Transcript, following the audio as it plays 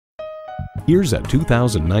Here's a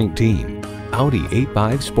 2019 Audi A5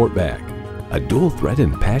 Sportback. A dual-threat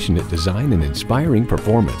and passionate design and inspiring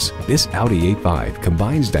performance, this Audi A5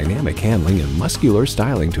 combines dynamic handling and muscular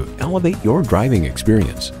styling to elevate your driving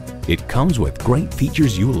experience. It comes with great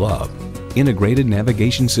features you love: integrated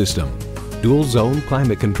navigation system, dual-zone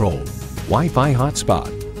climate control, Wi-Fi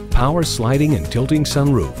hotspot, power sliding and tilting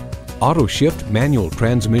sunroof, auto-shift manual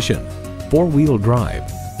transmission, four-wheel drive,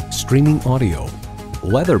 streaming audio,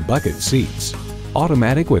 leather bucket seats,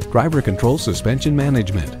 automatic with driver control suspension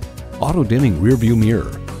management, auto-dimming rearview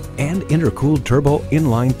mirror, and intercooled turbo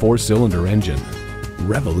inline four-cylinder engine.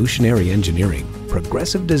 Revolutionary engineering,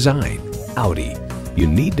 progressive design, Audi. You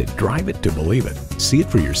need to drive it to believe it. See it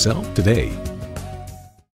for yourself today.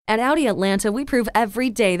 At Audi Atlanta, we prove every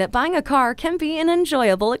day that buying a car can be an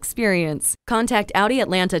enjoyable experience. Contact Audi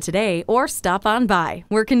Atlanta today or stop on by.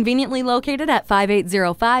 We're conveniently located at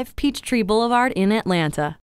 5805 Peachtree Boulevard in Atlanta.